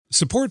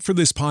Support for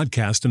this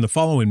podcast and the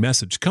following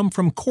message come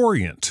from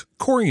Corient.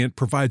 Corient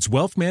provides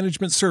wealth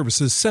management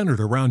services centered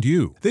around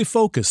you. They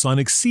focus on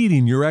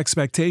exceeding your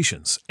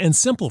expectations and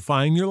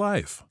simplifying your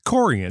life.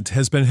 Corient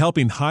has been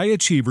helping high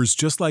achievers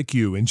just like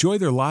you enjoy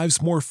their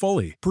lives more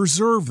fully,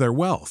 preserve their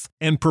wealth,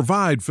 and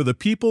provide for the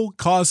people,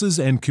 causes,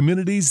 and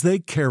communities they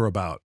care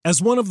about. As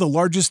one of the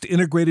largest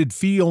integrated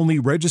fee-only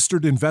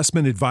registered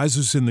investment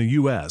advisors in the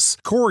U.S.,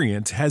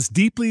 Corient has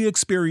deeply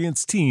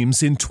experienced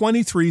teams in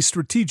 23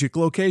 strategic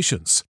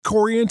locations.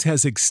 Corient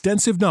has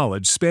extensive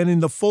knowledge spanning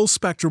the full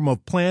spectrum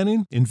of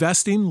planning,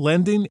 investing,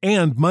 lending,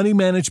 and money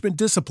management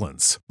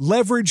disciplines.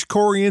 Leverage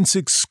Corient's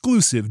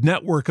exclusive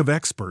network of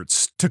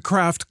experts to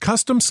craft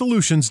custom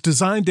solutions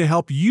designed to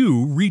help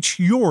you reach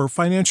your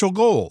financial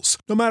goals,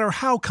 no matter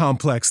how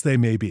complex they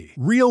may be.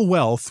 Real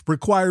wealth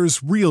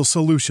requires real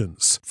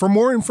solutions. For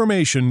more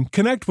information,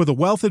 connect with a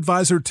wealth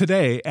advisor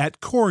today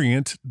at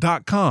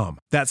Corient.com.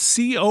 That's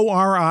Corient.com.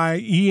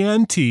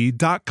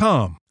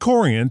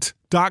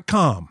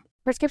 Corient.com.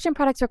 Prescription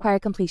products require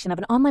completion of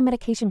an online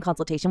medication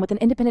consultation with an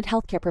independent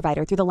healthcare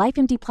provider through the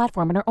LifeMD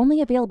platform and are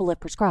only available if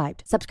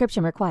prescribed.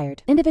 Subscription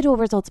required. Individual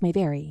results may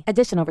vary.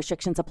 Additional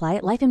restrictions apply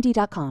at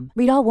lifemd.com.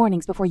 Read all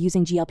warnings before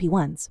using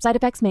GLP-1s. Side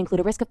effects may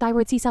include a risk of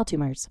thyroid C-cell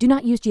tumors. Do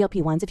not use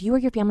GLP-1s if you or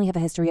your family have a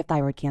history of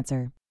thyroid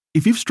cancer.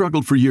 If you've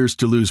struggled for years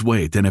to lose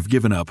weight and have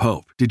given up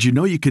hope, did you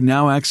know you can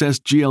now access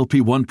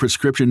GLP-1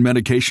 prescription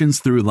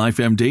medications through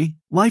LifeMD?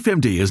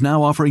 LifeMD is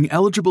now offering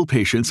eligible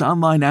patients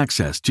online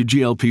access to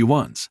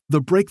GLP-1s,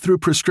 the breakthrough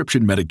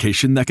prescription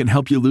medication that can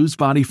help you lose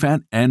body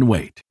fat and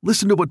weight.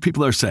 Listen to what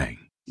people are saying.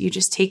 You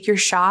just take your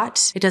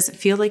shot. It doesn't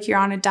feel like you're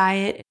on a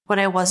diet. What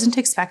I wasn't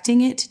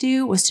expecting it to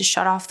do was to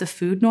shut off the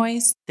food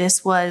noise.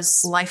 This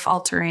was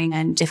life-altering,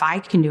 and if I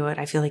can do it,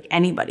 I feel like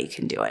anybody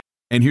can do it.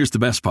 And here's the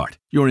best part.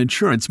 Your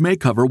insurance may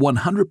cover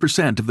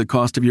 100% of the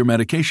cost of your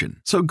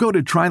medication. So go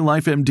to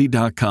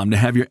TryLifeMD.com to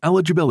have your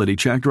eligibility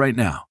checked right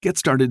now. Get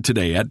started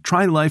today at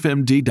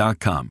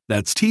TryLifeMD.com.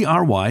 That's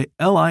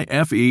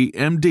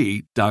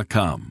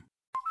TryLifeMD.com.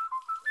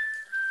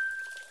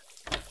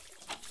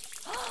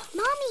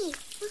 Mommy,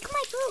 look at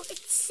my boat.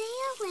 It's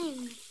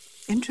sailing.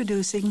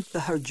 Introducing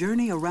the Her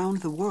Journey Around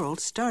the World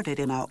started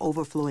in our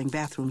overflowing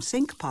bathroom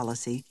sink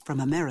policy from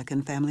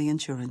American Family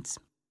Insurance.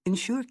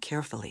 Insure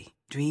carefully.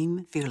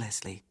 Dream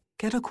fearlessly.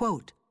 Get a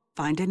quote.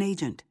 Find an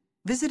agent.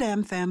 Visit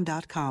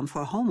amfam.com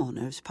for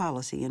homeowners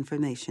policy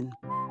information.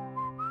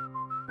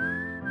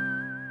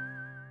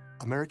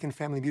 American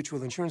Family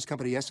Mutual Insurance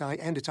Company, SI,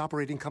 and its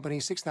operating company,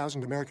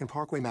 6000 American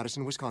Parkway,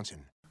 Madison,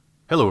 Wisconsin.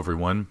 Hello,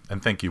 everyone,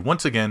 and thank you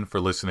once again for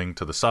listening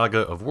to the saga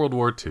of World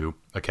War II,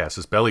 a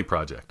Casus Belli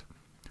project.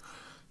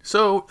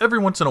 So, every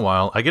once in a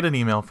while, I get an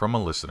email from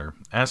a listener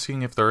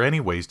asking if there are any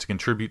ways to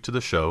contribute to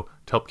the show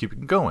to help keep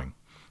it going.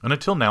 And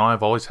until now,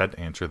 I've always had to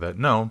answer that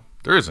no,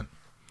 there isn't.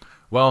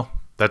 Well,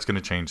 that's going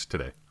to change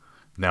today.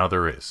 Now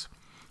there is.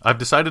 I've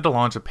decided to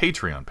launch a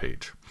Patreon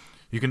page.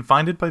 You can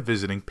find it by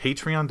visiting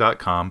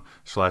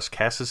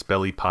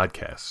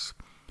patreon.com/CasusBelliPodcasts.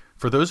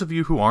 For those of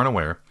you who aren't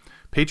aware,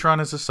 Patreon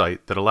is a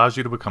site that allows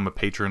you to become a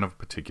patron of a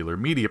particular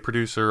media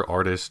producer,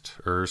 artist,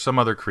 or some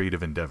other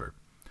creative endeavor.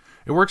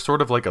 It works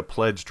sort of like a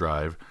pledge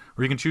drive,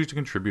 where you can choose to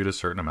contribute a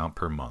certain amount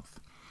per month.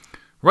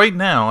 Right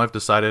now, I've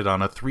decided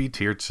on a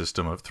 3-tiered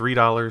system of $3,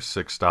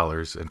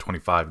 $6, and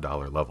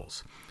 $25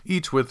 levels,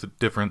 each with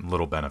different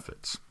little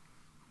benefits.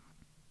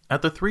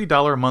 At the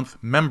 $3 a month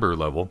member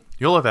level,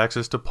 you'll have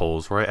access to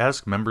polls where I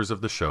ask members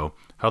of the show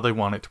how they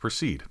want it to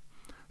proceed.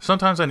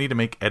 Sometimes I need to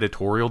make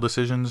editorial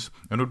decisions,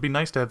 and it would be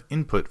nice to have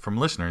input from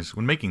listeners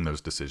when making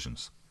those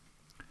decisions.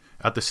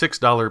 At the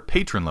 $6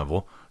 patron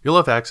level, you'll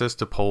have access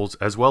to polls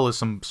as well as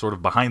some sort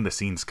of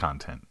behind-the-scenes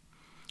content.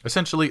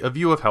 Essentially, a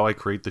view of how I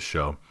create the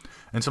show,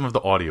 and some of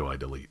the audio I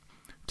delete.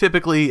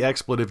 Typically,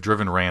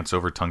 expletive-driven rants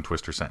over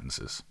tongue-twister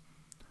sentences.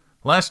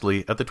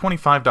 Lastly, at the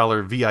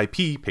 $25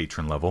 VIP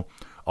patron level,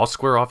 I'll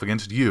square off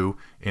against you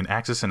in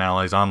Axis and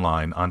Allies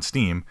Online on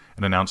Steam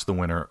and announce the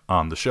winner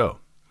on the show.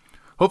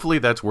 Hopefully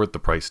that's worth the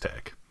price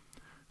tag.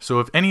 So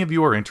if any of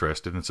you are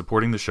interested in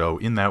supporting the show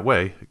in that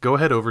way, go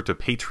ahead over to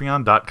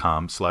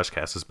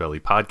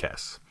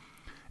patreon.com/CasusBelliPodcasts.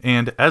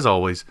 And, as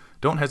always,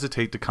 don't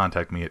hesitate to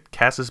contact me at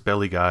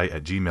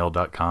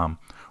casusbellyguy@gmail.com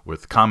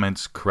with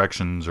comments,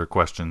 corrections, or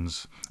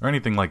questions, or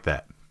anything like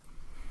that.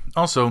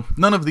 Also,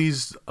 none of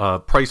these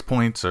price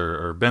points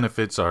or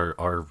benefits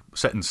are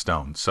set in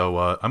stone,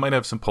 so I might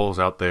have some polls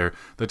out there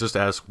that just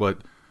ask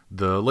what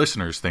the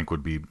listeners think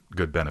would be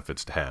good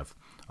benefits to have.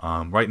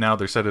 Right now,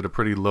 they're set at a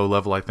pretty low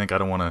level, I think. I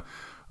don't want to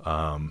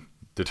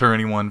deter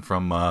anyone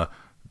from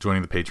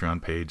joining the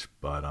Patreon page,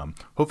 but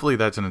hopefully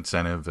that's an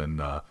incentive,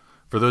 and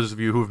for those of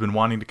you who have been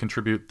wanting to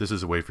contribute, this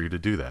is a way for you to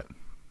do that.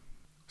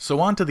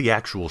 So on to the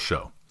actual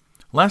show.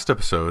 Last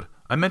episode,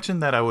 I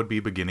mentioned that I would be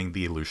beginning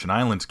the Aleutian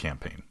Islands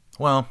campaign.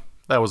 Well,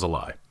 that was a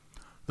lie.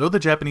 Though the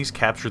Japanese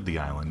captured the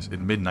islands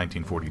in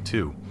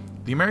mid-1942,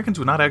 the Americans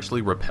would not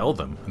actually repel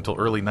them until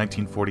early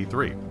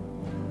 1943.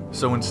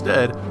 So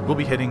instead, we'll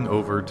be heading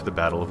over to the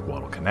Battle of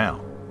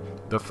Guadalcanal,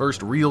 the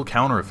first real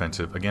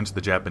counteroffensive against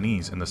the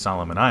Japanese in the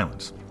Solomon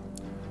Islands.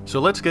 So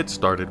let's get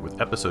started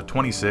with episode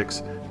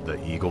 26, The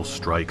Eagle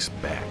Strikes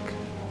Back.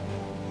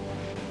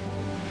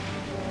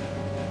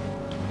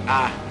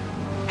 I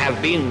have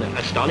been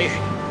astonished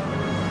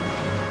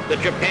that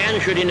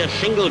Japan should in a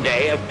single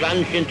day have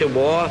plunged into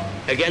war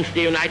against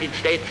the United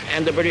States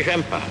and the British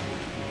Empire.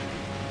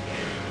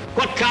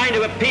 What kind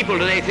of a people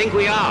do they think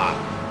we are?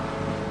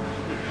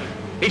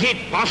 Is it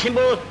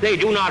possible they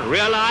do not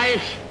realize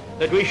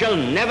that we shall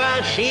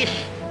never cease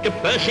to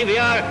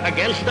persevere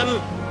against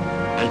them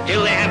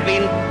until they have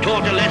been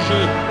taught a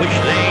lesson which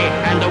they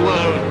and the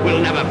world will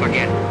never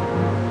forget?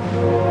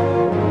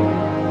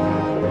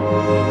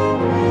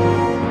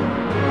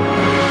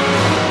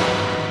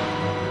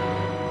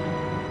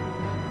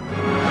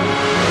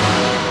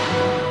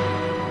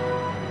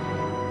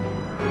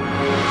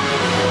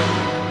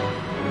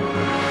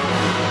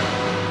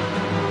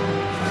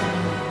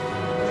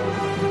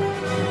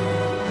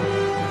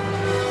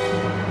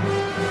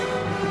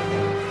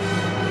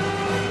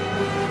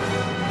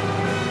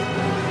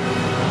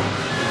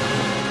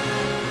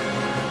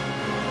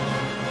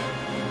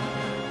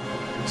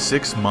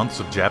 Six months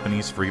of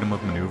Japanese freedom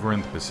of maneuver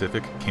in the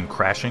Pacific came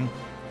crashing,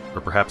 or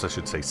perhaps I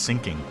should say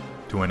sinking,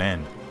 to an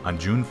end on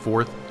June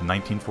 4th,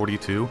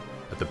 1942,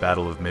 at the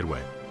Battle of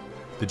Midway.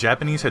 The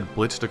Japanese had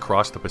blitzed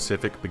across the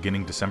Pacific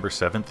beginning December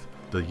 7th,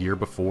 the year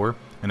before,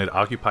 and had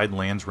occupied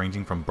lands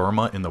ranging from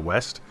Burma in the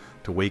west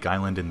to Wake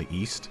Island in the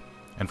east,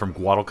 and from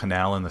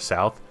Guadalcanal in the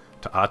south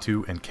to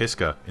Attu and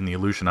Kiska in the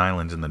Aleutian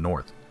Islands in the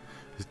north,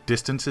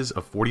 distances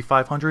of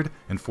 4,500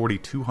 and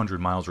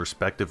 4,200 miles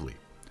respectively.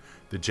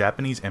 The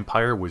Japanese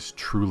Empire was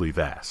truly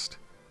vast.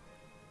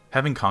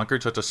 Having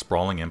conquered such a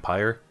sprawling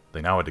empire,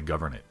 they now had to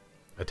govern it,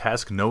 a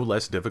task no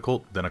less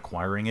difficult than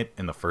acquiring it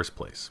in the first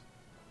place.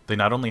 They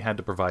not only had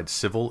to provide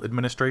civil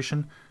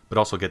administration, but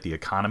also get the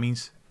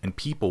economies and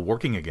people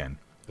working again,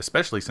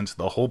 especially since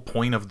the whole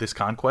point of this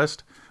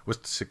conquest was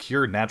to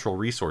secure natural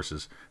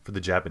resources for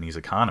the Japanese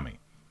economy.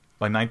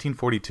 By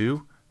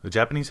 1942, the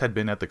Japanese had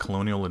been at the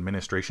colonial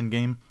administration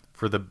game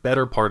for the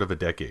better part of a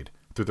decade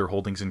through their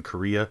holdings in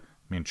Korea,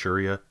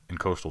 Manchuria, and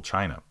coastal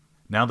China.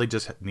 Now they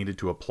just needed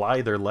to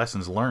apply their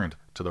lessons learned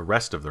to the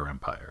rest of their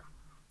empire.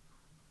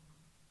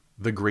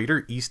 The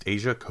Greater East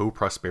Asia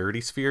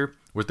Co-Prosperity Sphere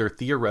was their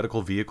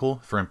theoretical vehicle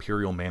for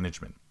imperial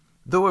management.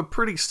 Though a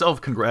pretty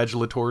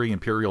self-congratulatory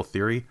imperial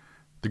theory,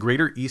 the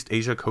Greater East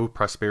Asia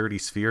Co-Prosperity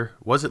Sphere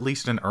was at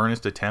least an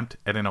earnest attempt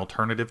at an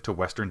alternative to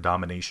Western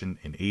domination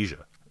in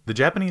Asia. The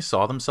Japanese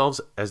saw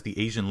themselves as the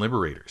Asian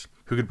liberators,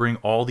 who could bring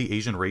all the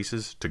Asian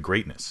races to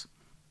greatness.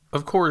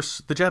 Of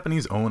course, the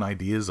Japanese' own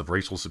ideas of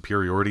racial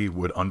superiority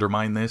would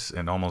undermine this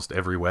in almost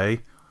every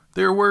way.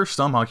 There were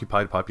some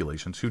occupied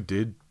populations who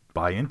did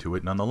buy into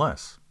it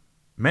nonetheless.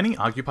 Many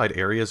occupied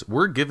areas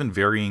were given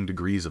varying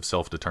degrees of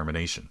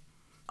self-determination.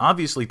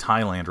 Obviously,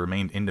 Thailand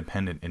remained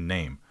independent in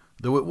name,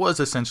 though it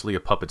was essentially a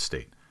puppet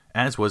state,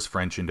 as was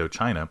French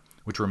Indochina,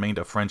 which remained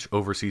a French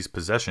overseas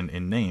possession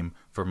in name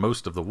for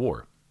most of the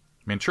war.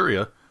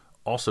 Manchuria,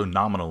 also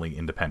nominally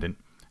independent,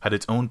 had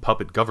its own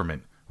puppet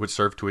government, which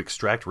served to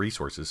extract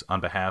resources on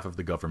behalf of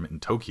the government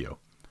in Tokyo,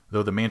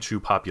 though the Manchu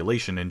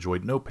population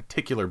enjoyed no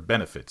particular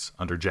benefits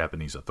under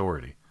Japanese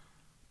authority.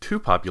 Two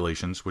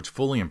populations which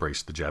fully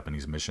embraced the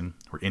Japanese mission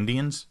were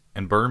Indians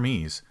and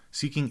Burmese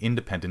seeking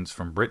independence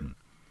from Britain,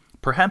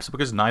 perhaps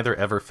because neither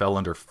ever fell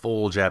under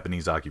full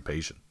Japanese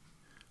occupation.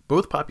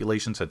 Both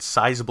populations had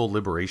sizable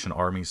liberation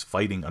armies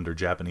fighting under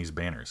Japanese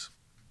banners.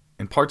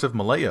 In parts of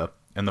Malaya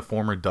and the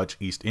former Dutch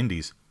East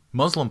Indies,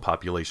 Muslim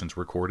populations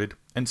were courted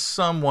and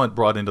somewhat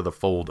brought into the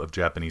fold of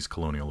Japanese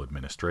colonial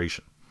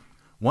administration.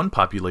 One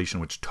population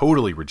which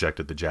totally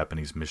rejected the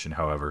Japanese mission,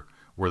 however,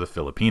 were the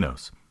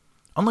Filipinos.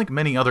 Unlike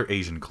many other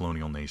Asian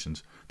colonial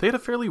nations, they had a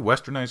fairly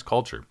westernized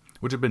culture,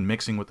 which had been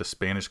mixing with the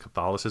Spanish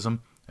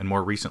Catholicism and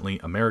more recently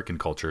American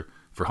culture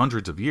for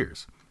hundreds of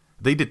years.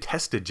 They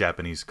detested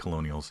Japanese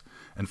colonials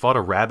and fought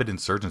a rabid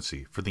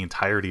insurgency for the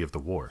entirety of the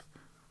war.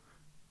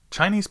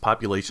 Chinese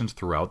populations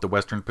throughout the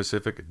Western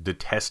Pacific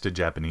detested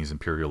Japanese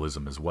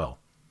imperialism as well.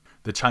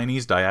 The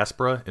Chinese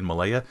diaspora in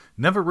Malaya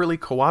never really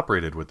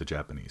cooperated with the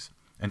Japanese,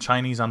 and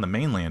Chinese on the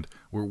mainland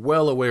were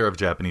well aware of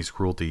Japanese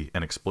cruelty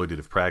and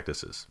exploitative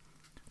practices.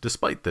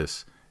 Despite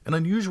this, an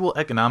unusual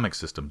economic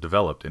system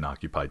developed in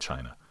occupied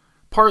China,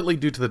 partly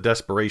due to the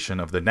desperation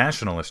of the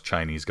nationalist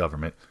Chinese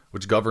government,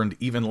 which governed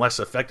even less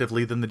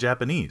effectively than the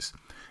Japanese,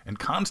 and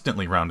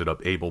constantly rounded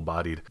up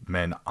able-bodied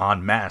men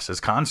en masse as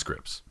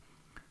conscripts.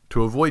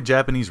 To avoid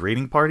Japanese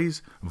raiding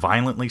parties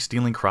violently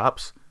stealing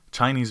crops,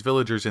 Chinese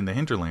villagers in the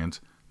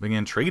hinterlands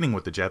began trading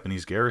with the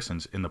Japanese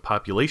garrisons in the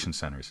population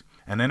centers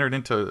and entered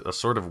into a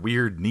sort of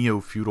weird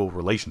neo-feudal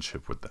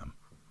relationship with them.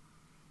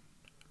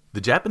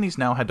 The Japanese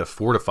now had to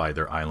fortify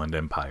their island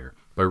empire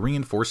by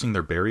reinforcing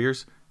their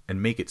barriers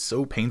and make it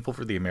so painful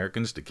for the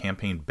Americans to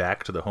campaign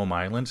back to the home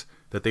islands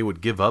that they would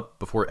give up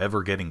before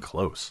ever getting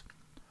close.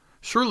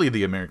 Surely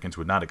the Americans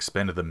would not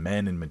expend the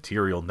men and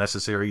material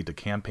necessary to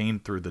campaign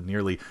through the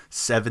nearly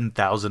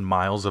 7,000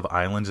 miles of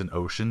islands and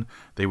ocean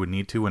they would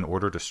need to in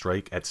order to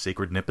strike at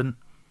Sacred Nippon.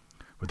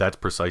 But that's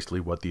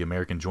precisely what the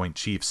American Joint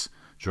Chiefs,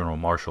 General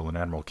Marshall and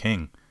Admiral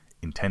King,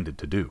 intended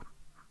to do.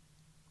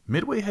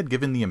 Midway had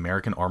given the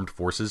American armed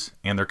forces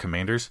and their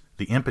commanders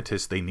the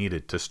impetus they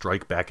needed to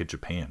strike back at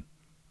Japan.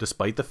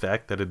 Despite the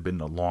fact that it had been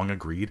long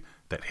agreed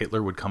that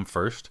Hitler would come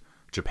first,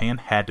 Japan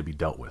had to be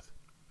dealt with.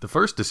 The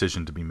first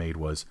decision to be made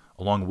was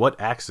along what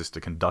axis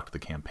to conduct the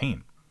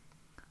campaign.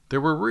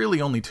 There were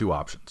really only two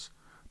options: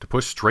 to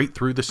push straight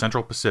through the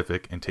Central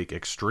Pacific and take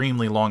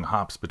extremely long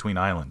hops between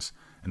islands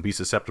and be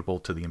susceptible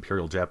to the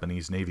Imperial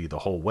Japanese Navy the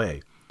whole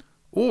way,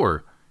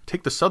 or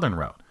take the southern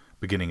route,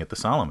 beginning at the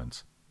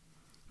Solomons.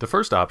 The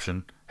first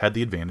option had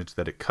the advantage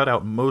that it cut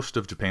out most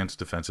of Japan's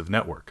defensive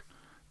network,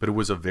 but it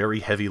was a very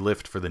heavy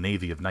lift for the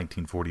Navy of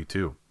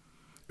 1942.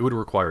 It would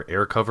require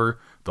air cover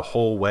the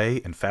whole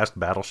way and fast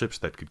battleships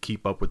that could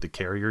keep up with the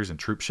carriers and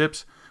troop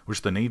ships,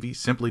 which the Navy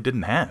simply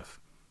didn't have.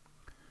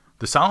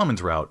 The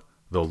Solomons route,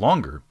 though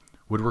longer,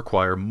 would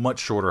require much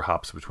shorter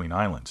hops between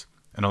islands,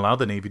 and allow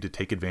the Navy to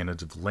take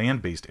advantage of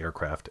land-based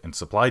aircraft and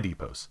supply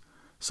depots,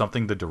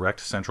 something the direct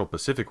Central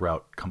Pacific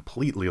route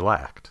completely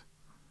lacked.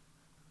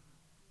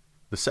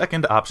 The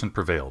second option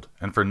prevailed,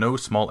 and for no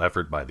small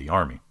effort by the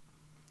Army.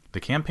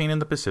 The campaign in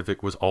the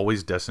Pacific was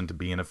always destined to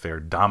be an affair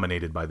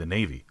dominated by the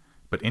Navy,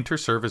 but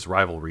inter-service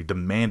rivalry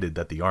demanded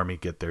that the Army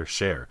get their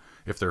share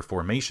if their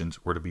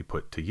formations were to be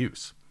put to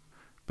use.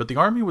 But the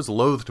Army was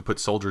loath to put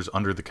soldiers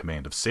under the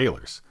command of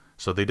sailors,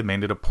 so they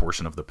demanded a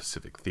portion of the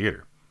Pacific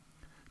theater.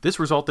 This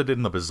resulted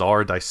in the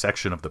bizarre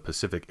dissection of the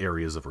Pacific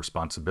areas of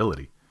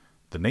responsibility.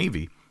 The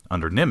Navy,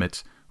 under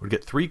Nimitz, would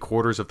get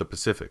 3/4 of the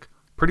Pacific,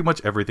 pretty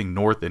much everything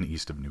north and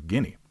east of New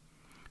Guinea.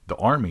 The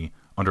Army,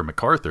 under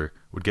MacArthur,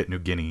 would get New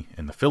Guinea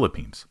and the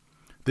Philippines.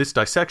 This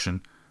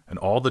dissection, and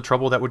all the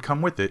trouble that would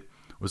come with it,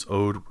 was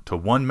owed to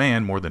one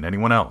man more than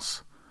anyone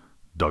else: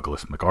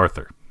 Douglas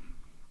MacArthur.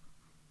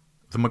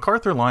 The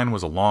MacArthur line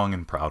was a long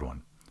and proud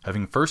one,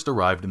 having first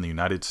arrived in the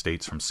United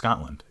States from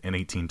Scotland in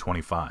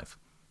 1825.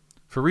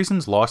 For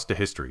reasons lost to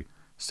history,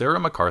 Sarah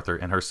MacArthur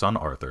and her son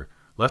Arthur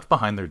left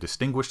behind their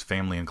distinguished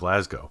family in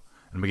Glasgow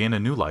and began a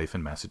new life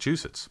in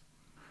Massachusetts.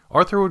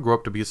 Arthur would grow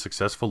up to be a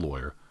successful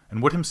lawyer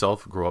and would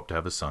himself grow up to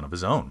have a son of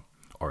his own,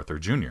 Arthur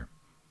Jr.,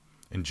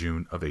 in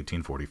June of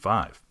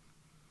 1845.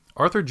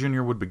 Arthur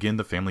Jr. would begin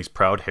the family's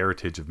proud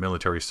heritage of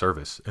military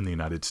service in the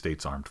United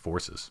States Armed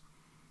Forces.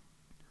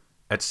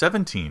 At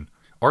 17,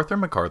 Arthur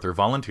MacArthur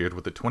volunteered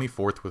with the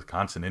 24th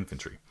Wisconsin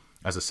Infantry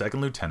as a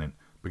second lieutenant,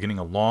 beginning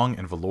a long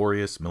and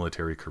valorous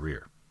military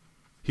career.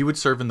 He would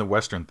serve in the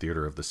Western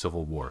theater of the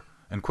Civil War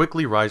and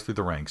quickly rise through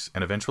the ranks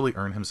and eventually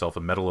earn himself a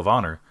Medal of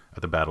Honor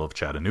at the Battle of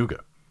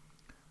Chattanooga.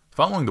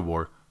 Following the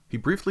war, he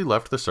briefly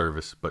left the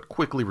service but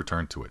quickly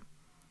returned to it.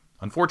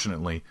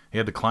 Unfortunately, he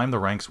had to climb the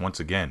ranks once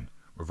again,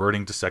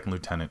 reverting to second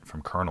lieutenant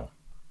from colonel.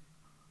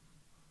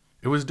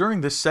 It was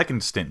during this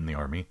second stint in the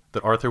Army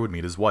that Arthur would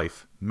meet his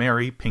wife,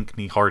 Mary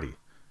Pinckney Hardy,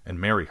 and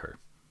marry her.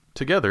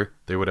 Together,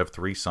 they would have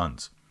 3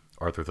 sons: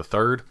 Arthur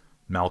III,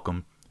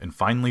 Malcolm, and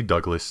finally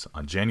Douglas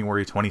on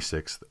January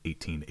 26,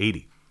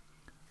 1880.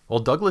 While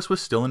Douglas was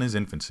still in his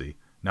infancy,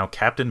 now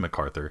Captain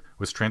MacArthur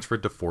was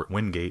transferred to Fort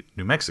Wingate,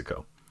 New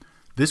Mexico.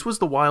 This was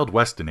the Wild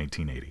West in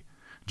 1880.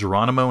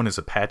 Geronimo and his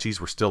Apaches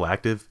were still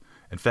active.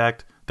 In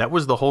fact, that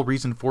was the whole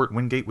reason Fort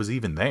Wingate was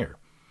even there.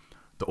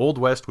 The Old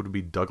West would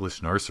be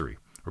Douglas Nursery,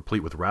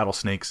 replete with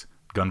rattlesnakes,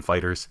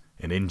 gunfighters,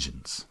 and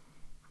Injuns.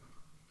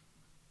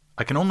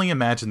 I can only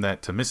imagine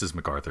that, to Mrs.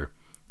 MacArthur,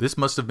 this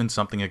must have been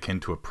something akin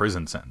to a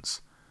prison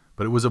sentence.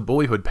 But it was a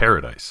boyhood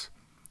paradise.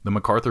 The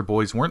MacArthur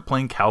boys weren't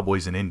playing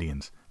cowboys and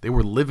Indians. They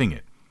were living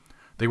it.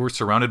 They were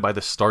surrounded by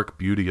the stark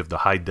beauty of the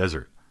high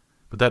desert.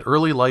 But that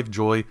early life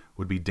joy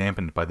would be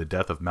dampened by the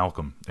death of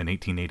Malcolm in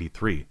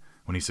 1883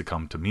 when he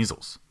succumbed to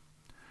measles.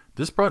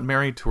 This brought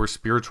Mary to her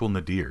spiritual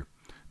nadir,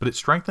 but it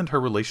strengthened her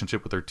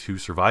relationship with her 2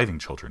 surviving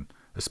children,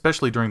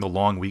 especially during the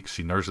long weeks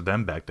she nursed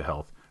them back to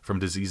health from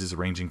diseases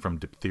ranging from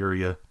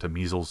diphtheria to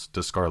measles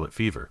to scarlet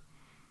fever.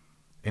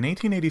 In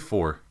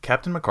 1884,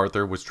 Captain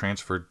MacArthur was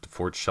transferred to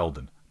Fort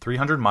Sheldon,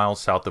 300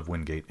 miles south of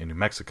Wingate in New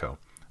Mexico,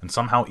 and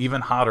somehow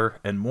even hotter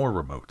and more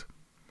remote.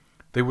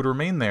 They would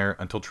remain there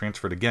until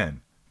transferred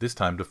again, this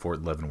time to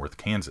Fort Leavenworth,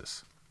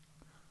 Kansas.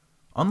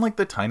 Unlike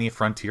the tiny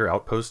frontier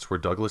outposts where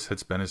Douglas had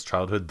spent his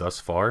childhood thus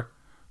far,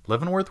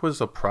 Leavenworth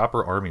was a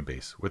proper army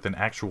base with an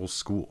actual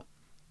school.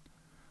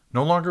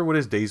 No longer would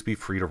his days be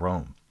free to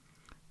roam.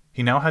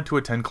 He now had to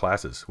attend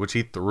classes, which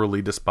he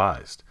thoroughly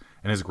despised,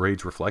 and his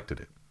grades reflected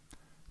it.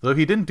 Though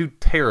he didn't do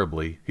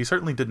terribly, he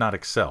certainly did not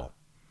excel.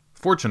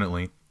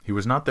 Fortunately, he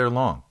was not there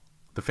long.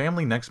 The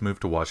family next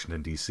moved to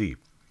Washington, D.C.,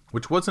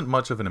 which wasn't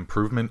much of an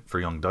improvement for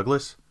young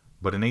Douglas,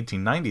 but in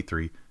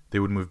 1893, they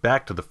would move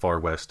back to the far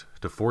west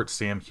to Fort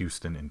Sam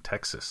Houston in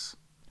Texas.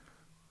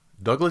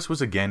 Douglas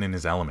was again in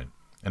his element,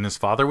 and his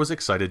father was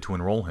excited to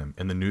enroll him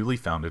in the newly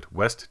founded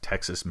West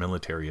Texas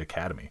Military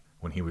Academy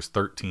when he was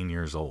 13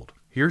 years old.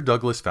 Here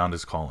Douglas found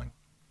his calling.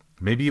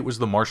 Maybe it was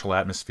the martial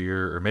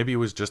atmosphere, or maybe it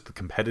was just the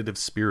competitive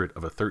spirit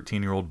of a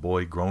 13-year-old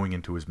boy growing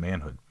into his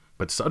manhood,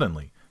 but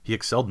suddenly, he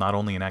excelled not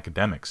only in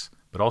academics,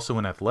 but also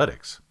in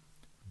athletics.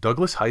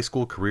 Douglas' high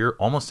school career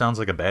almost sounds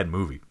like a bad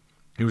movie.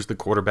 He was the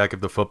quarterback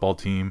of the football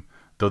team,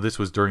 though this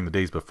was during the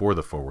days before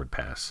the forward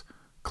pass.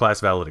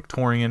 class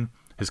valedictorian,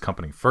 his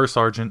company first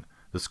sergeant,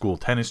 the school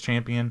tennis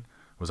champion,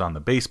 was on the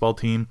baseball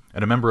team,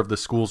 and a member of the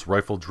school's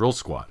rifle drill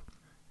squad.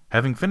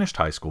 Having finished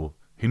high school,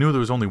 he knew there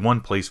was only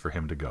one place for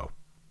him to go: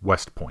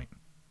 West Point.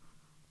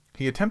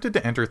 He attempted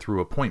to enter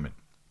through appointment,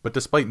 but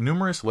despite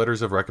numerous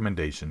letters of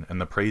recommendation and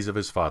the praise of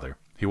his father,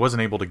 he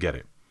wasn't able to get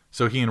it,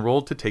 so he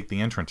enrolled to take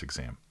the entrance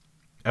exam.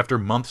 After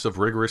months of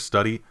rigorous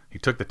study, he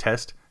took the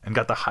test and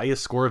got the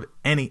highest score of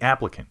any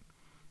applicant.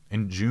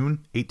 In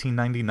June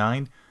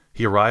 1899,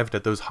 he arrived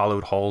at those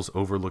hallowed halls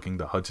overlooking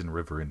the Hudson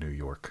River in New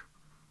York.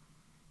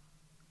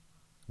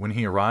 When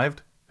he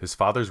arrived, his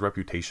father's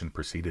reputation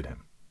preceded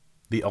him.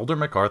 The elder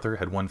MacArthur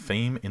had won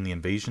fame in the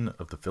invasion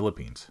of the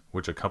Philippines,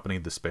 which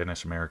accompanied the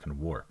Spanish-American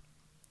War.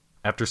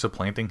 After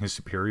supplanting his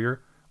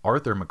superior,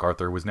 Arthur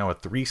MacArthur was now a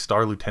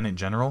 3-star lieutenant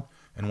general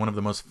and one of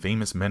the most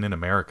famous men in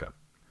America.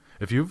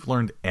 If you've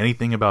learned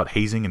anything about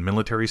hazing in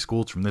military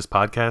schools from this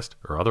podcast,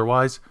 or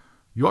otherwise,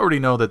 you already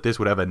know that this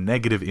would have a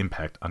negative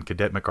impact on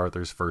Cadet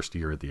MacArthur's first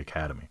year at the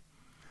academy.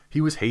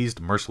 He was hazed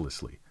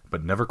mercilessly,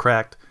 but never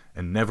cracked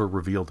and never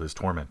revealed his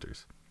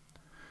tormentors.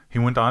 He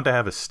went on to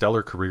have a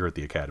stellar career at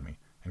the academy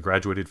and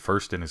graduated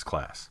first in his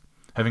class,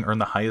 having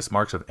earned the highest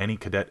marks of any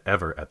cadet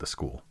ever at the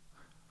school.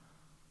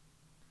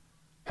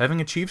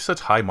 Having achieved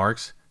such high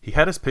marks, he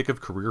had his pick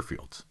of career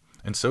fields,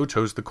 and so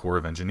chose the Corps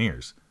of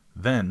Engineers,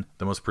 then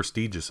the most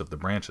prestigious of the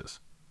branches.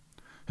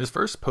 His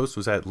first post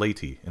was at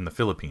Leyte in the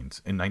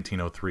Philippines in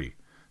 1903,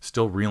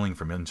 still reeling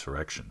from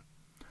insurrection.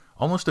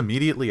 Almost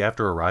immediately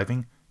after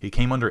arriving, he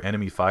came under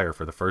enemy fire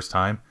for the first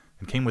time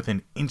and came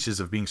within inches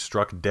of being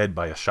struck dead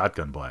by a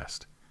shotgun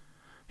blast.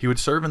 He would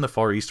serve in the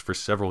Far East for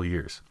several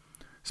years,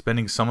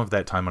 spending some of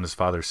that time on his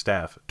father's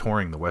staff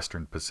touring the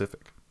Western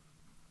Pacific.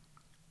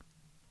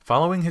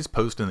 Following his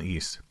post in the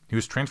East, he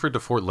was transferred to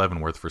Fort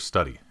Leavenworth for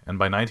study, and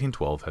by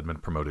 1912 had been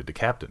promoted to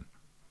captain.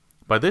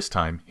 By this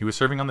time, he was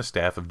serving on the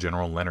staff of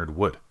General Leonard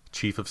Wood,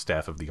 Chief of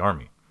Staff of the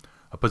Army,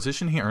 a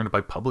position he earned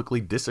by publicly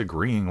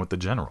disagreeing with the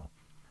general.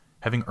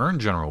 Having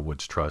earned General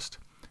Wood's trust,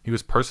 he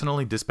was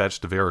personally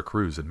dispatched to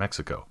Veracruz in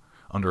Mexico,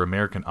 under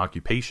American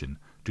occupation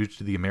due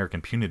to the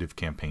American Punitive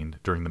Campaign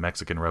during the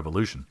Mexican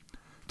Revolution,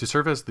 to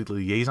serve as the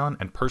liaison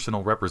and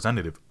personal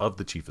representative of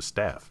the Chief of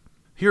Staff.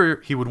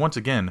 Here, he would once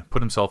again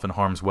put himself in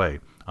harm's way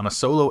on a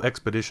solo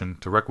expedition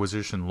to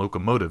requisition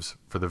locomotives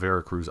for the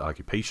Veracruz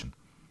occupation.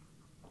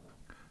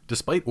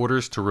 Despite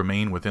orders to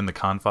remain within the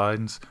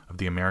confines of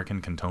the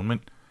American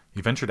cantonment,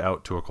 he ventured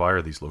out to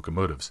acquire these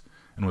locomotives,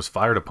 and was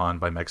fired upon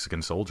by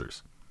Mexican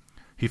soldiers.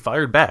 He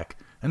fired back,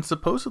 and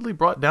supposedly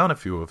brought down a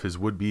few of his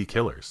would-be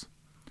killers.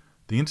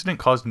 The incident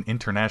caused an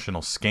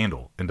international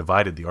scandal and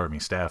divided the Army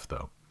staff,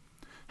 though.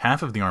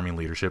 Half of the Army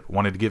leadership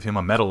wanted to give him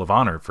a Medal of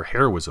Honor for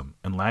heroism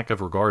and lack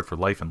of regard for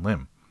life and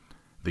limb.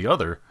 The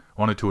other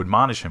wanted to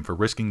admonish him for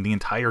risking the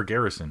entire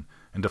garrison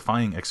and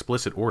defying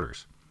explicit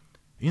orders.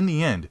 In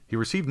the end, he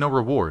received no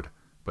reward,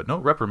 but no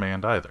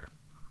reprimand either.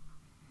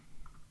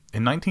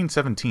 In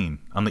 1917,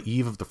 on the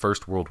eve of the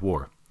First World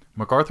War,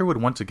 MacArthur would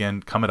once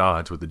again come at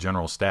odds with the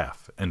General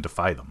Staff and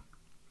defy them.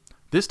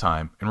 This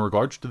time, in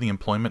regards to the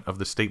employment of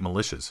the state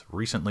militias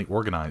recently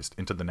organized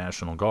into the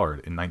National Guard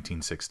in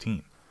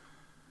 1916.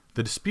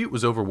 The dispute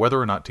was over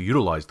whether or not to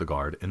utilize the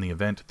Guard in the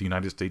event the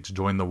United States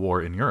joined the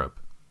war in Europe.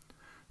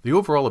 The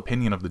overall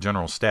opinion of the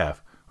General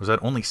Staff was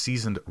that only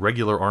seasoned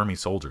regular Army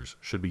soldiers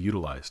should be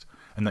utilized,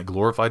 and that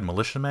glorified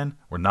militiamen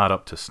were not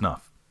up to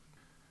snuff.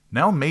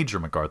 Now Major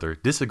MacArthur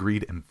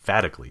disagreed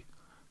emphatically.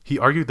 He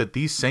argued that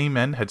these same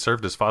men had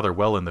served his father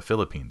well in the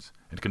Philippines,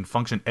 and could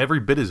function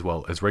every bit as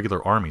well as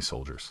regular Army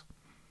soldiers.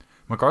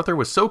 MacArthur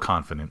was so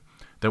confident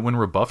that when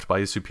rebuffed by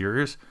his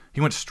superiors,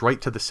 he went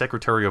straight to the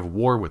Secretary of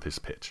War with his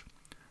pitch.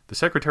 The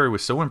Secretary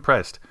was so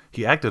impressed,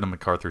 he acted on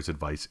MacArthur's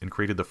advice and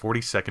created the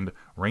 42nd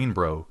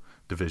Rainbow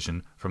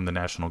Division from the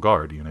National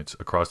Guard units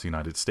across the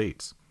United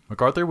States.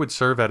 MacArthur would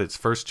serve as its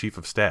first Chief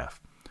of Staff,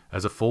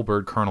 as a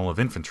full-bird colonel of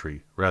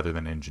infantry rather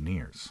than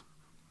engineers.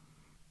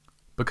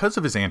 Because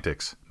of his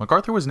antics,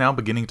 MacArthur was now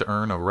beginning to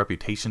earn a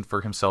reputation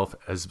for himself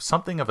as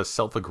something of a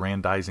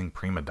self-aggrandizing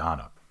prima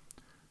donna.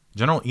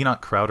 General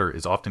Enoch Crowder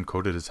is often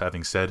quoted as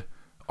having said,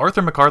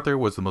 "Arthur MacArthur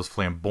was the most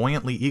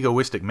flamboyantly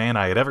egoistic man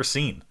I had ever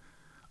seen,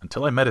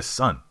 until I met his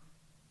son."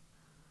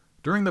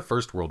 During the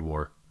First World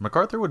War,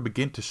 MacArthur would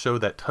begin to show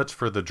that touch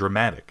for the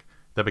dramatic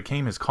that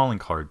became his calling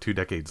card 2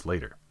 decades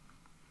later.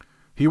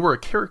 He wore a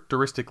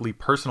characteristically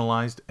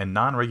personalized and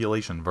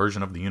non-regulation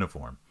version of the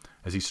uniform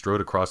as he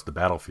strode across the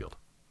battlefield.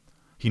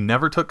 He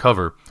never took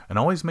cover and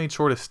always made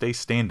sure to stay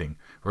standing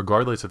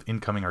regardless of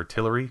incoming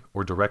artillery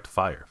or direct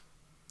fire.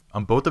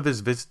 On both of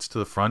his visits to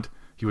the front,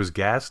 he was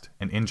gassed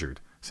and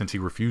injured since he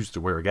refused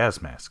to wear a gas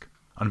mask.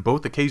 On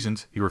both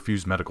occasions, he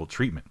refused medical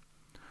treatment.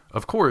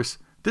 Of course,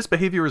 this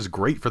behavior is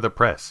great for the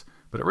press,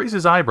 but it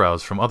raises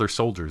eyebrows from other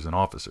soldiers and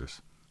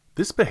officers.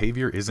 This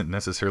behavior isn't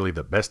necessarily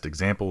the best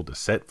example to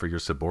set for your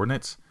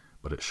subordinates,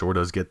 but it sure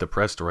does get the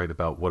press to write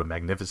about what a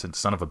magnificent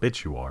son of a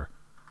bitch you are.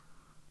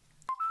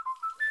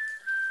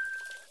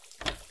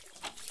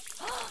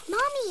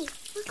 Mommy,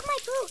 look at my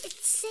boat.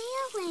 It's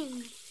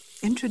sailing.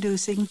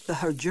 Introducing the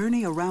Her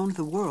Journey Around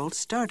the World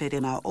started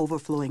in our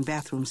overflowing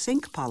bathroom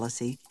sink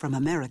policy from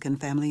American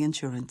Family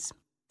Insurance.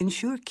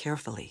 Insure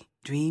carefully.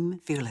 Dream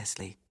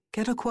fearlessly.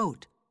 Get a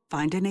quote.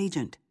 Find an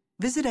agent.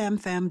 Visit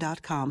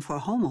amfam.com for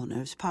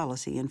homeowners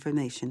policy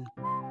information.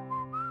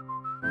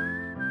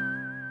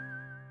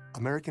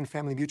 American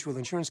Family Mutual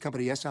Insurance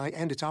Company, SI,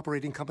 and its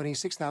operating company,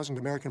 6000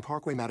 American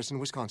Parkway, Madison,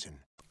 Wisconsin.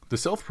 The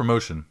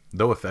self-promotion,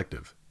 though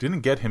effective,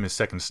 didn't get him his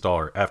second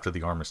star after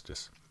the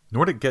armistice,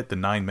 nor did it get the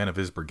 9 men of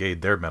his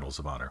brigade their medals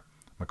of honor,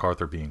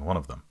 MacArthur being one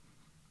of them.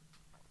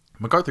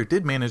 MacArthur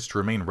did manage to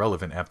remain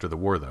relevant after the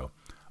war, though,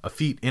 a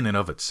feat in and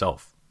of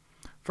itself.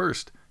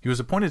 First, he was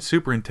appointed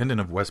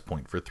superintendent of West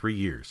Point for 3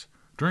 years,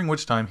 during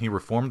which time he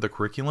reformed the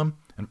curriculum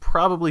and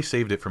probably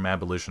saved it from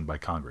abolition by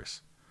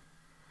Congress.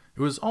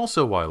 It was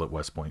also while at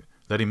West Point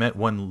that he met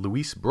one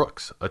Louise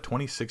Brooks, a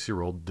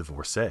 26-year-old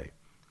divorcee.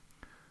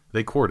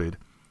 They courted,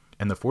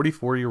 and the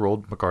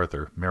 44-year-old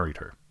MacArthur married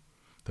her.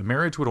 The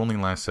marriage would only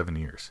last 7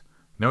 years,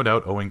 no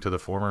doubt owing to the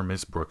former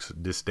Miss Brooks'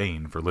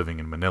 disdain for living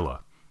in Manila.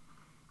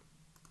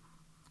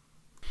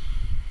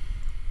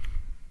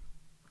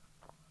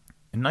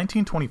 In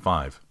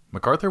 1925,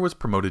 MacArthur was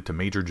promoted to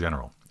Major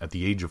General at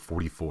the age of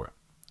 44,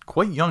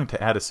 quite young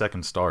to add a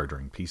second star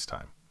during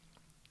peacetime.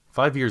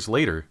 5 years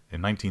later,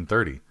 in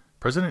 1930,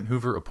 President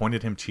Hoover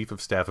appointed him Chief of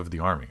Staff of the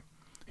Army.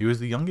 He was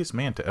the youngest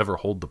man to ever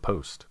hold the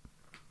post.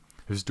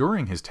 It was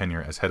during his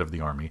tenure as head of the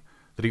Army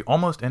that he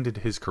almost ended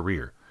his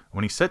career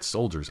when he set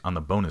soldiers on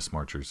the bonus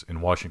marchers in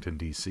Washington,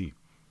 D.C.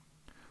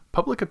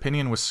 Public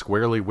opinion was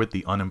squarely with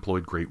the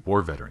unemployed Great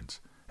War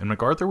veterans, and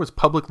MacArthur was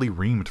publicly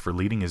reamed for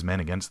leading his men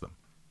against them.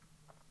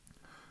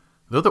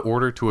 Though the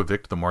order to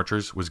evict the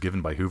marchers was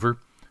given by Hoover,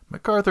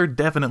 MacArthur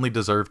definitely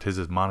deserved his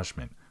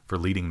admonishment for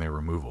leading their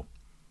removal.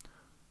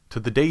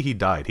 To the day he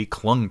died, he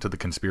clung to the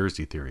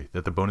conspiracy theory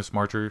that the bonus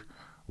marcher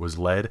was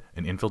led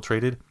and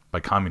infiltrated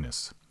by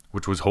communists,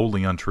 which was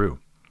wholly untrue.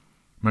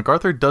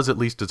 MacArthur does at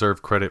least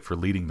deserve credit for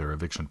leading their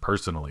eviction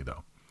personally,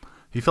 though.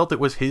 He felt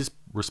it was his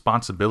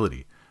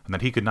responsibility and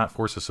that he could not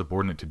force a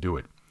subordinate to do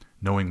it,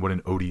 knowing what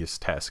an odious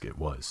task it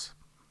was.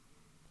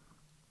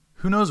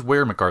 Who knows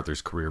where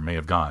MacArthur's career may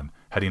have gone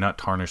had he not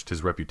tarnished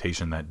his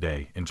reputation that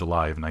day in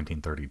July of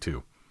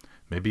 1932.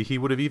 Maybe he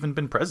would have even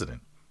been president.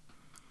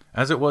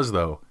 As it was,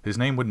 though, his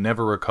name would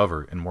never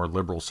recover in more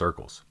liberal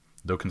circles,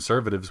 though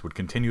conservatives would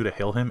continue to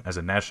hail him as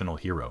a national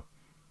hero.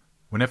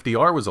 When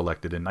FDR was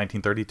elected in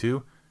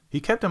 1932, he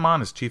kept him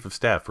on as Chief of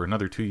Staff for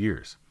another 2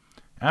 years,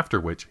 after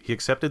which he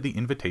accepted the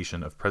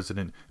invitation of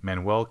President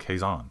Manuel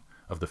Quezon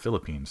of the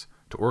Philippines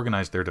to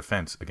organize their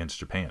defense against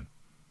Japan.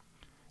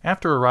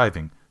 After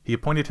arriving, he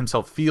appointed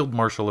himself Field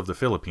Marshal of the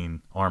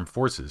Philippine Armed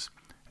Forces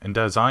and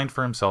designed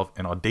for himself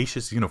an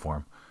audacious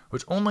uniform,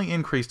 which only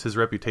increased his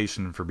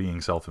reputation for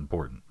being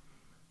self-important.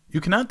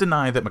 You cannot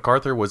deny that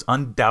MacArthur was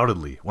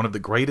undoubtedly one of the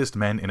greatest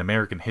men in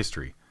American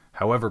history,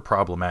 however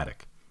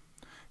problematic.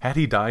 Had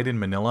he died in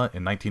Manila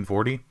in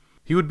 1940,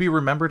 he would be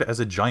remembered as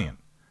a giant,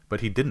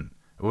 but he didn't.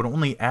 It would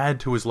only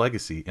add to his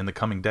legacy in the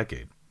coming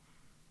decade.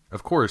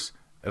 Of course,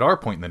 at our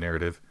point in the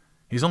narrative,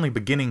 he's only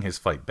beginning his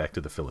fight back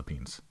to the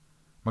Philippines.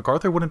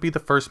 MacArthur wouldn't be the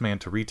first man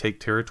to retake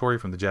territory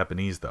from the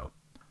Japanese, though.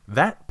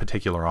 That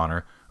particular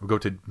honor would go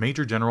to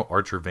Major General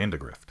Archer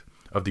Vandegrift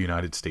of the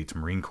United States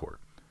Marine Corps.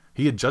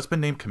 He had just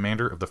been named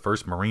commander of the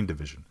 1st Marine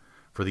Division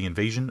for the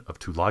invasion of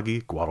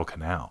Tulagi,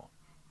 Guadalcanal.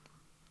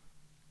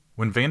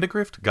 When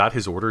Vandegrift got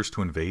his orders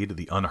to invade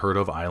the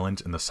unheard-of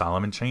islands in the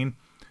Solomon Chain,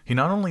 he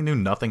not only knew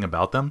nothing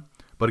about them,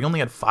 but he only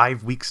had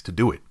 5 weeks to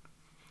do it,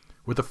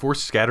 with the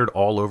force scattered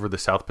all over the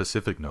South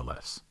Pacific no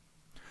less.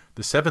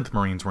 The 7th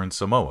Marines were in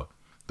Samoa,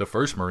 the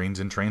 1st Marines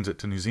in transit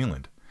to New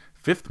Zealand,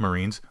 5th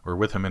Marines were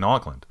with him in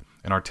Auckland,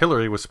 and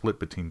artillery was split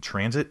between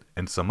transit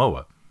and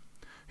Samoa.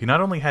 He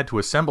not only had to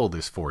assemble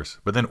this force,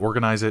 but then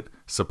organize it,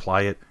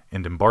 supply it,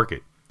 and embark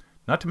it,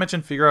 not to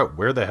mention figure out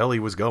where the hell he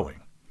was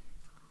going.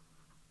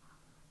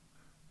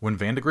 When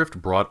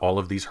Vandegrift brought all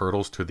of these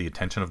hurdles to the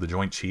attention of the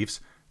Joint Chiefs,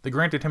 they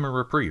granted him a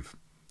reprieve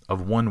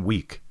of 1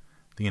 week.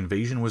 The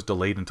invasion was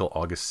delayed until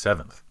August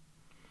 7th.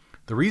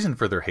 The reason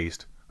for their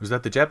haste was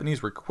that the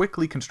Japanese were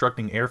quickly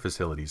constructing air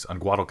facilities on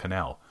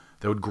Guadalcanal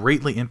that would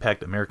greatly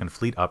impact American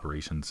fleet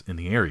operations in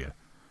the area.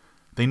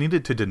 They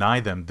needed to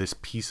deny them this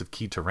piece of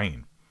key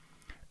terrain.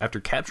 After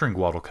capturing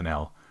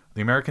Guadalcanal,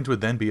 the Americans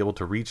would then be able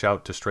to reach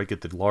out to strike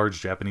at the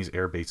large Japanese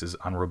air bases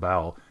on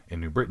Rabaul in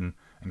New Britain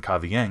and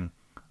Kavieng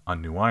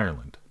on New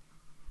Ireland.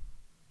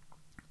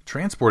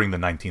 Transporting the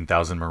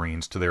 19,000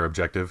 Marines to their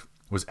objective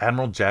was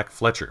Admiral Jack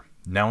Fletcher,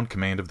 now in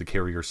command of the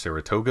carriers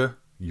Saratoga,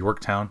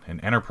 Yorktown,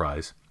 and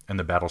Enterprise, and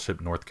the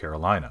battleship North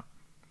Carolina.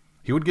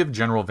 He would give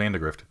General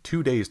Vandegrift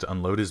 2 days to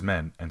unload his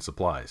men and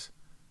supplies.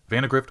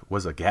 Vandegrift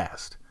was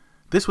aghast.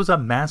 This was a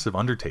massive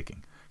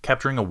undertaking.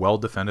 Capturing a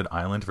well-defended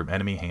island from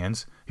enemy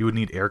hands, he would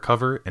need air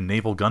cover and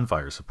naval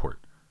gunfire support.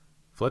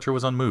 Fletcher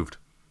was unmoved.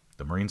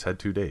 The Marines had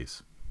 2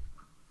 days.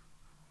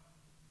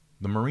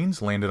 The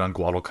Marines landed on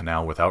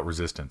Guadalcanal without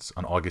resistance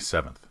on August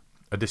 7th,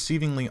 a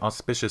deceivingly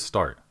auspicious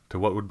start to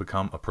what would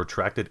become a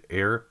protracted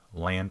air,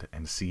 land,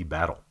 and sea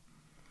battle.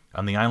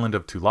 On the island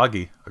of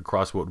Tulagi,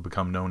 across what would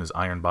become known as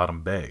Iron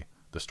Bottom Bay,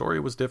 the story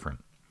was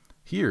different.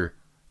 Here,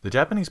 the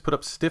Japanese put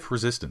up stiff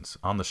resistance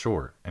on the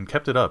shore and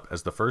kept it up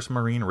as the 1st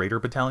Marine Raider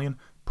Battalion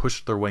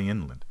pushed their way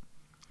inland.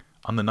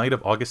 On the night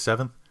of August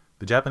 7th,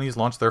 the Japanese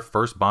launched their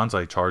first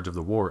banzai charge of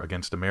the war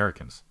against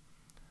Americans.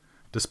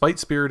 Despite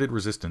spirited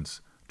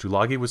resistance,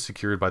 Tulagi was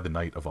secured by the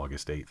night of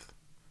August 8th.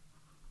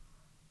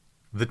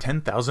 The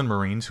 10,000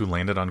 Marines who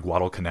landed on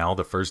Guadalcanal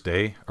the first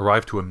day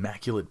arrived to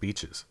immaculate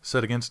beaches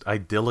set against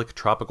idyllic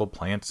tropical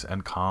plants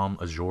and calm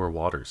azure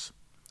waters.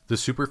 The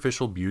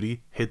superficial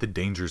beauty hid the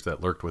dangers that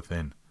lurked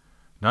within.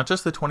 Not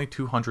just the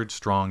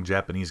 2,200-strong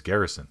Japanese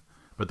garrison,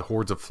 but the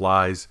hordes of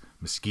flies,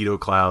 mosquito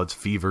clouds,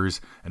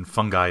 fevers, and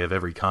fungi of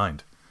every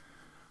kind.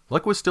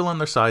 Luck was still on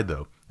their side,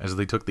 though, as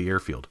they took the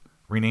airfield,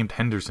 renamed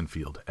Henderson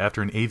Field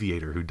after an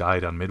aviator who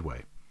died on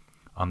Midway,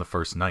 on the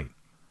first night.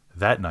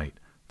 That night,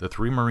 the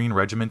 3 Marine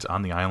regiments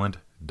on the island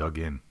dug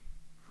in.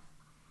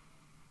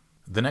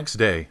 The next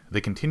day,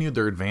 they continued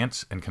their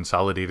advance and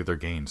consolidated their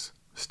gains,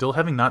 still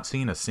having not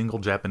seen a single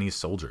Japanese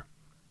soldier.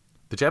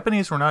 The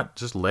Japanese were not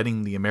just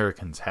letting the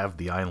Americans have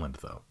the island,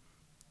 though.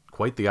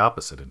 Quite the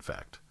opposite, in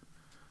fact.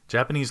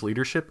 Japanese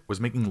leadership was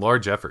making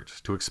large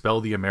efforts to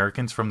expel the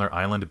Americans from their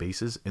island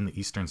bases in the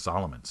Eastern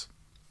Solomons.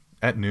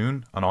 At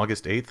noon, on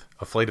August 8th,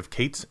 a flight of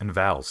Kates and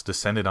Vals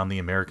descended on the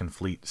American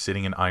fleet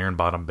sitting in Iron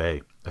Bottom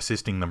Bay,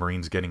 assisting the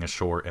Marines getting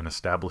ashore and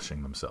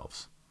establishing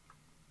themselves.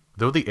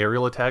 Though the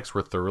aerial attacks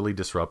were thoroughly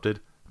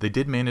disrupted, they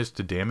did manage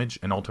to damage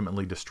and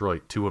ultimately destroy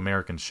 2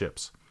 American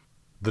ships,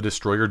 the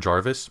destroyer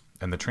Jarvis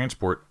and the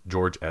transport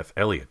George F.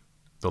 Elliott,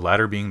 the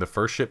latter being the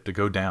first ship to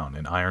go down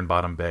in Iron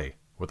Bottom Bay,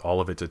 with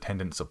all of its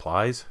attendant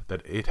supplies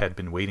that it had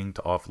been waiting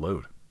to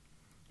offload.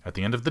 At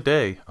the end of the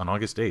day, on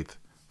August 8th,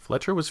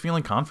 Fletcher was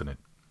feeling confident.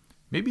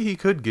 Maybe he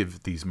could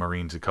give these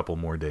Marines a couple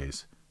more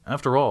days.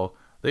 After all,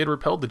 they had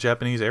repelled the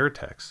Japanese air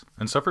attacks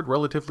and suffered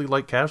relatively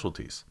light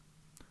casualties.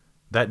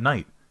 That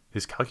night,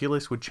 his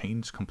calculus would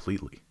change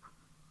completely.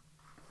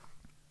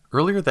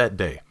 Earlier that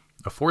day,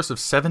 a force of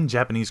 7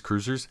 Japanese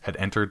cruisers had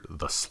entered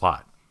the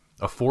Slot,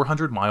 a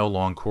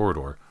 400-mile-long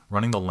corridor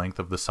running the length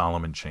of the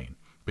Solomon Chain,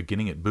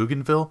 beginning at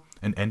Bougainville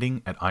and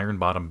ending at Iron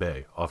Bottom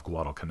Bay off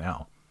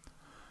Guadalcanal.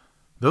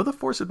 Though the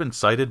force had been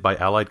sighted by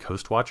Allied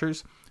coast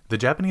watchers, the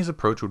Japanese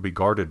approach would be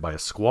guarded by a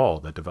squall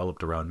that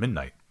developed around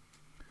midnight.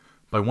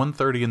 By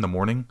 1:30 in the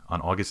morning,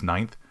 on August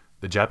 9th,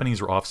 the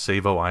Japanese were off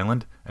Savo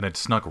Island and had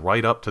snuck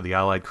right up to the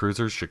Allied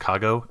cruisers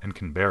Chicago and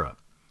Canberra.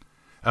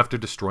 After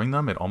destroying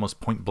them at almost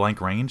point-blank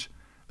range,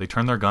 they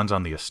turned their guns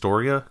on the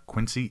Astoria,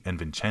 Quincy, and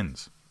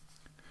Vincennes.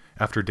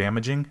 After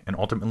damaging and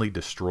ultimately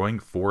destroying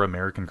 4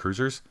 American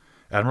cruisers,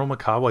 Admiral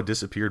Mikawa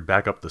disappeared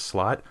back up the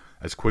Slot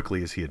as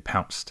quickly as he had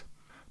pounced.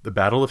 The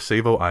Battle of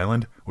Savo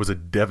Island was a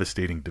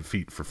devastating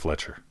defeat for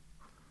Fletcher.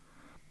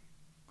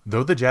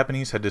 Though the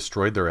Japanese had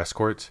destroyed their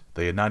escorts,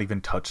 they had not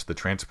even touched the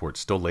transport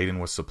still laden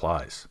with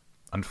supplies.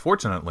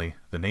 Unfortunately,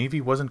 the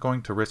Navy wasn't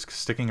going to risk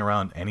sticking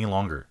around any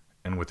longer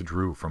and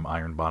withdrew from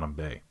Iron Bottom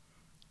Bay.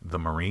 The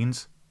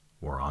Marines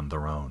were on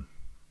their own.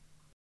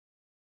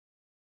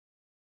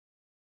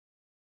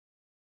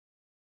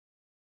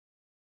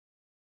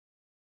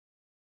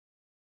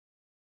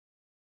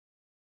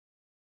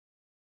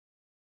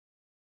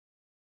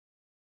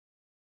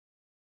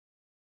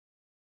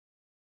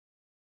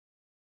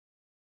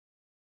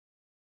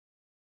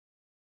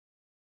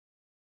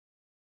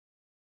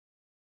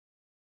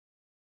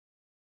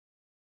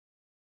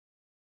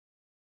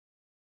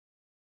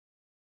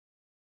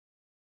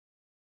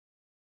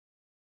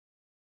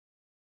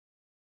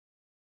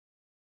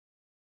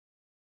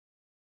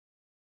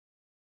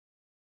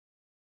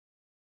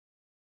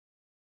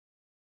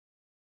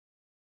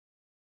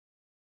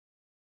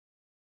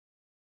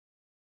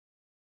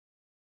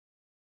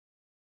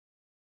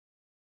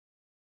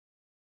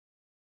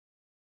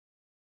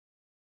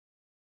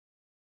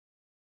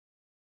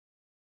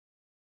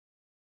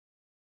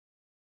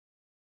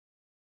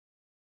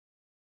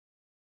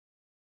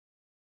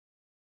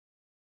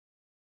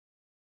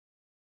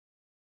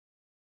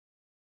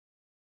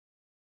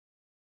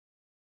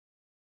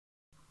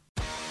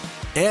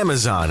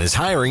 Amazon is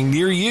hiring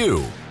near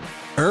you.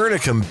 Earn a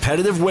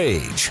competitive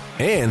wage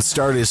and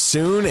start as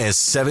soon as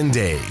 7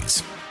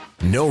 days.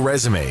 No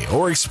resume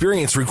or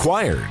experience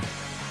required.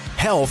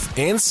 Health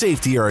and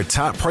safety are a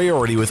top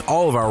priority with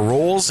all of our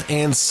roles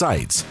and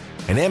sites,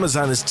 and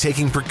Amazon is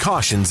taking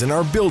precautions in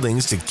our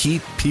buildings to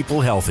keep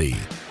people healthy.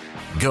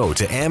 Go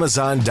to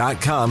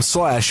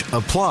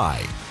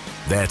amazon.com/apply.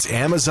 That's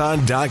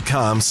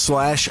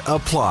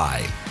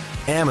amazon.com/apply.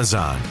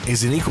 Amazon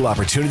is an equal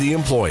opportunity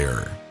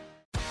employer.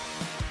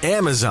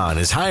 Amazon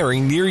is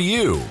hiring near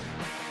you.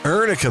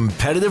 Earn a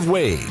competitive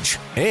wage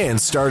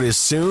and start as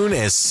soon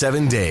as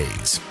 7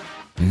 days.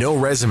 No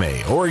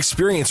resume or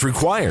experience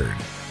required.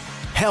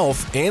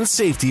 Health and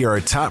safety are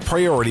a top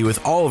priority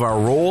with all of our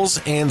roles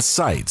and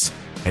sites,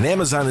 and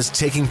Amazon is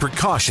taking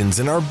precautions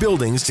in our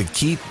buildings to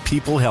keep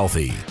people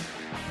healthy.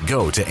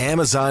 Go to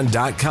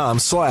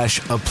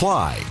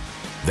amazon.com/apply.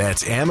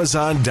 That's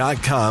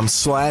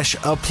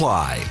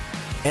amazon.com/apply.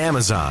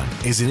 Amazon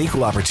is an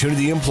equal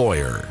opportunity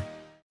employer.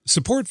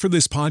 Support for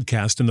this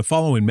podcast and the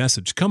following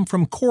message come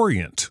from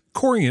Corient.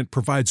 Corient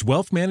provides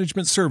wealth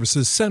management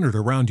services centered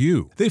around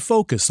you. They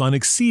focus on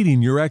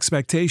exceeding your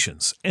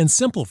expectations and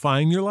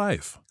simplifying your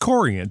life.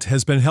 Corient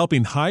has been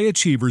helping high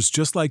achievers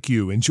just like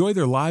you enjoy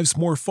their lives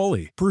more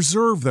fully,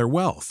 preserve their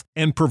wealth,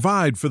 and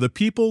provide for the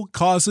people,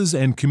 causes,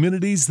 and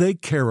communities they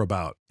care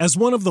about. As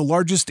one of the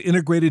largest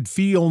integrated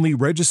fee-only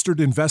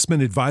registered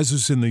investment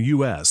advisors in the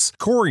U.S.,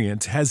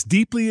 Corient has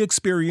deeply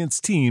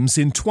experienced teams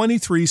in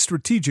 23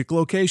 strategic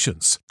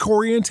locations.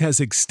 Corient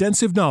has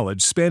extensive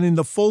knowledge spanning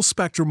the full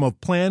spectrum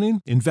of planning,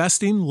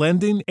 investing,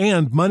 lending,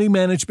 and money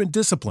management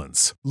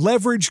disciplines.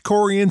 Leverage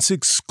Corient's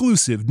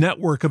exclusive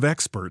network of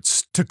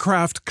experts to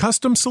craft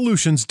custom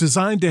solutions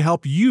designed to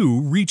help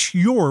you reach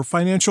your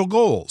financial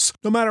goals,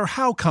 no matter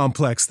how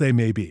complex they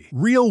may be.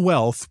 Real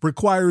wealth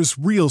requires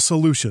real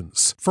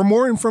solutions. For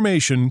more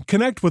information,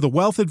 connect with a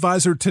wealth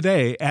advisor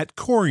today at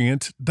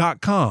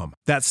Corient.com.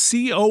 That's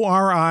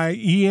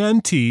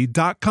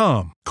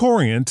Corient.com.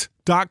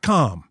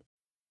 Corient.com.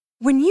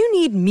 When you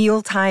need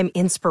mealtime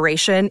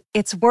inspiration,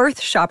 it's worth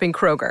shopping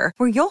Kroger,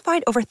 where you'll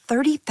find over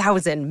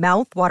 30,000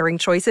 mouth-watering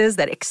choices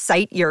that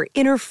excite your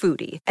inner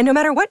foodie. And no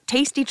matter what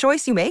tasty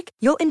choice you make,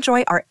 you'll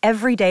enjoy our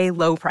everyday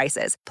low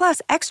prices,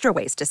 plus extra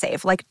ways to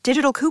save, like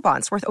digital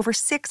coupons worth over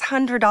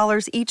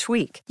 $600 each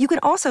week. You can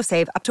also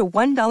save up to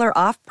 $1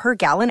 off per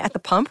gallon at the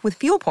pump with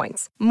fuel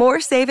points.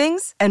 More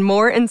savings and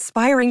more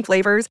inspiring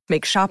flavors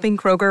make shopping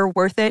Kroger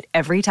worth it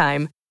every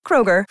time.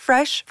 Kroger,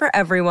 fresh for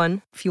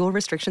everyone. Fuel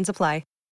restrictions apply.